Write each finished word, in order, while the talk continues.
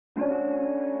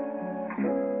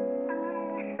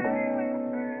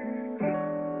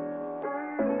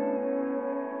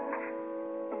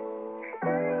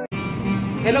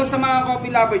Hello sa mga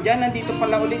coffee lover dyan. Nandito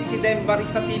pala ulit si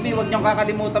DemBarista TV. Huwag niyong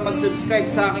kakalimutan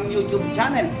mag-subscribe sa aking YouTube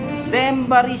channel,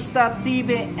 DemBarista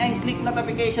TV, and click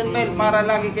notification bell para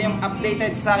lagi kayong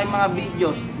updated sa aking mga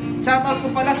videos. Shoutout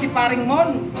ko pala si Paring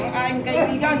Mon, ang aking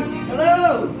kaibigan.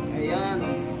 Hello! Ayan.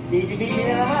 Busy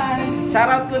na naman.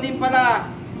 Shoutout ko din pala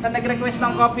sa nag-request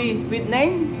ng coffee with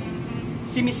name,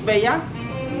 si Miss Bea.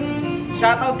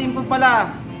 Shoutout din po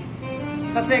pala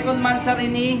sa second mansari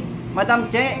ni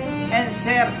Madam Che and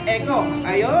Sir Eko.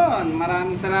 Ayun,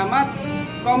 maraming salamat.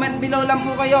 Comment below lang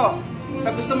po kayo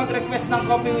sa gusto mag-request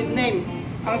ng coffee with name.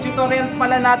 Ang tutorial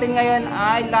pala natin ngayon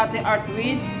ay latte art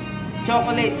with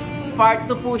chocolate. Part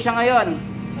 2 po siya ngayon.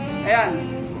 Ayan,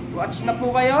 watch na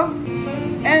po kayo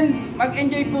and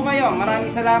mag-enjoy po kayo.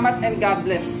 Maraming salamat and God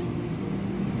bless.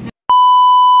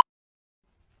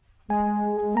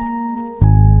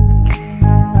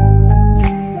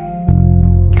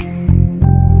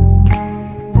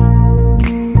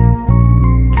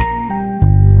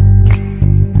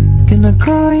 Can I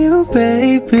call you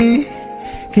baby?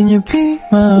 Can you be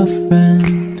my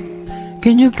friend?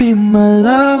 Can you be my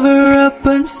lover up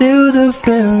until the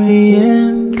very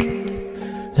end?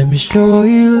 Let me show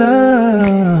you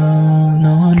love,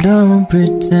 no I don't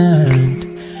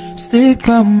pretend. Stick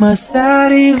by my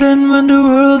side even when the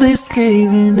world is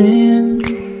caving in.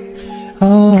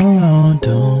 Oh,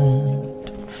 don't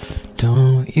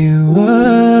you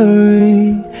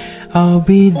worry, I'll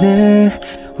be there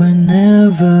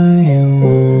whenever you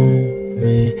want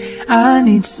me. I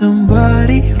need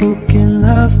somebody who can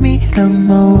love me at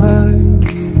my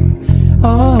worst.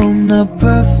 Oh, I'm not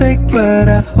perfect, but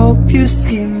I hope you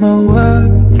see my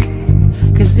worth.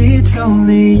 Cause it's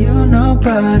only you,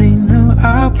 nobody knew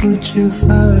I put you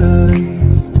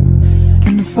first.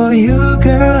 And for you,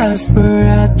 girl, I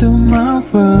swear I do my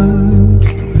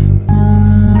worst.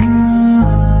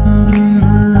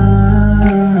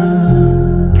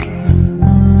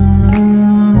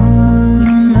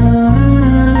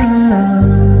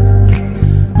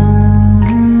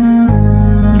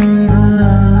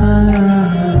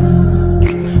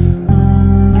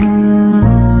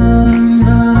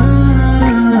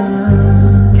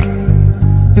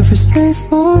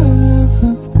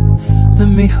 Forever, let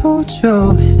me hold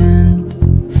your hand.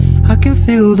 I can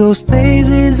feel those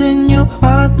places in your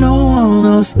heart no one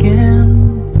else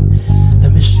can.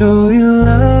 Let me show you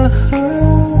love,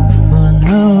 but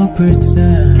no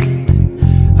pretend.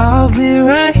 I'll be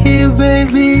right here,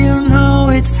 baby, you know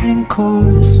it's sink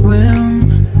or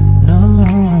swim. No,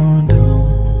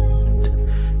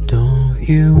 don't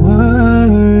you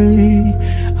worry,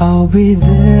 I'll be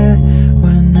there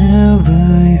whenever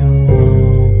you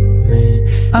want me.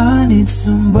 I need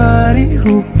somebody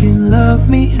who can love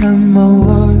me at my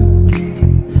worst.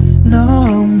 No,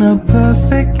 I'm not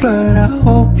perfect, but I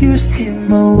hope you see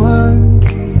my worth.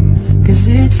 Cause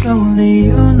it's only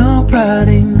you,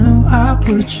 nobody knew I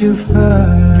put you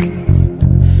first.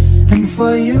 And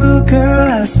for you,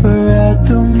 girl, I swear I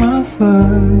do my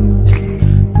worst.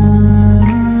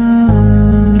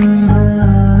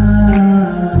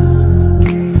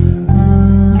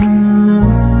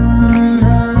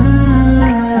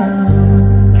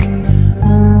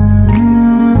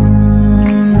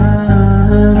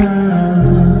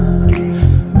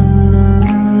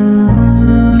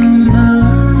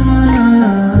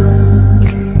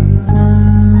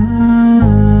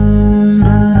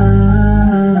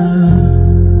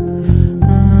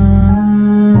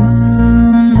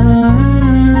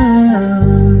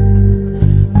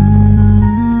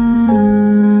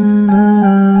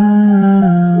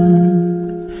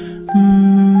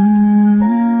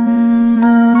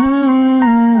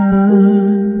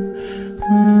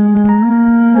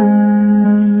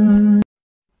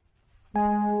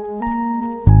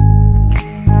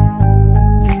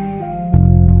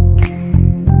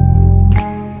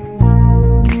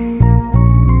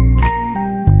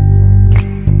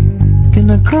 Can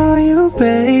I call you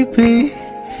baby?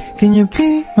 Can you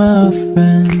be my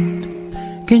friend?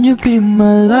 Can you be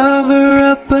my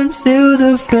lover up until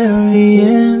the very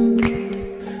end?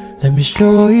 Let me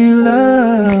show you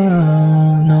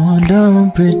love, no I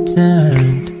don't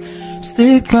pretend.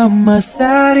 Stick by my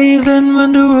side even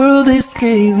when the world is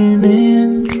caving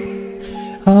in.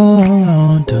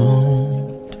 Oh,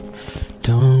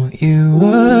 don't you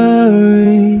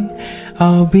worry,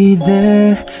 I'll be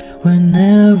there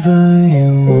whenever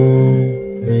you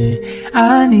want me.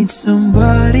 I need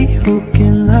somebody who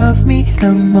can love me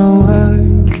at my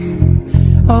worst.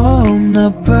 Oh, I'm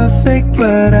not perfect,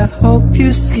 but I hope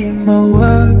you see my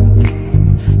worth.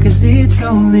 Cause it's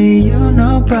only you,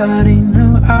 nobody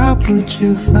knew I put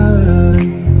you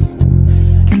first.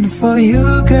 And for you,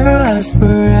 girl, I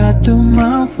swear I do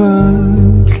my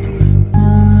worst.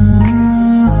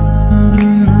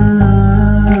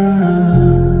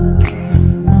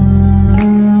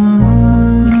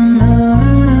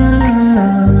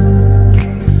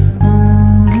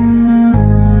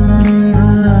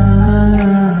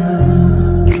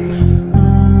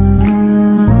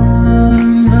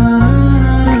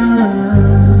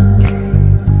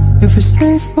 If we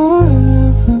stay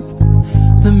forever,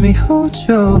 let me hold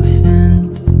your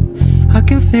hand. I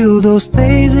can feel those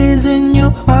places in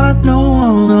your heart no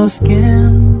one else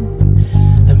can.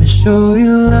 Let me show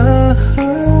you love,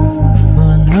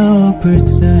 but no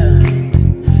pretend.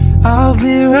 I'll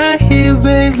be right here,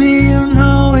 baby, you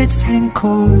know it's sink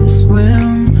or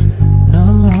swim. No,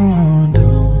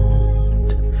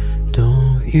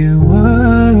 don't you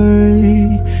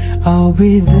worry, I'll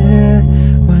be there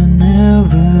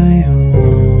whenever you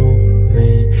want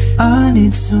me. I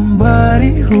need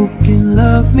somebody who can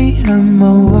love me at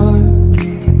my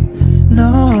worst. No,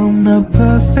 I'm not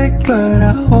perfect, but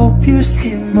I hope you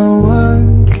see my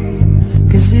worth.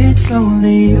 Cause it's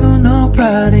only you,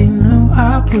 nobody knew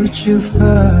I put you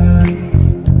first.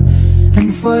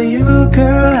 And for you,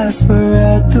 girl, I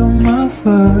swear I do my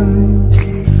worst.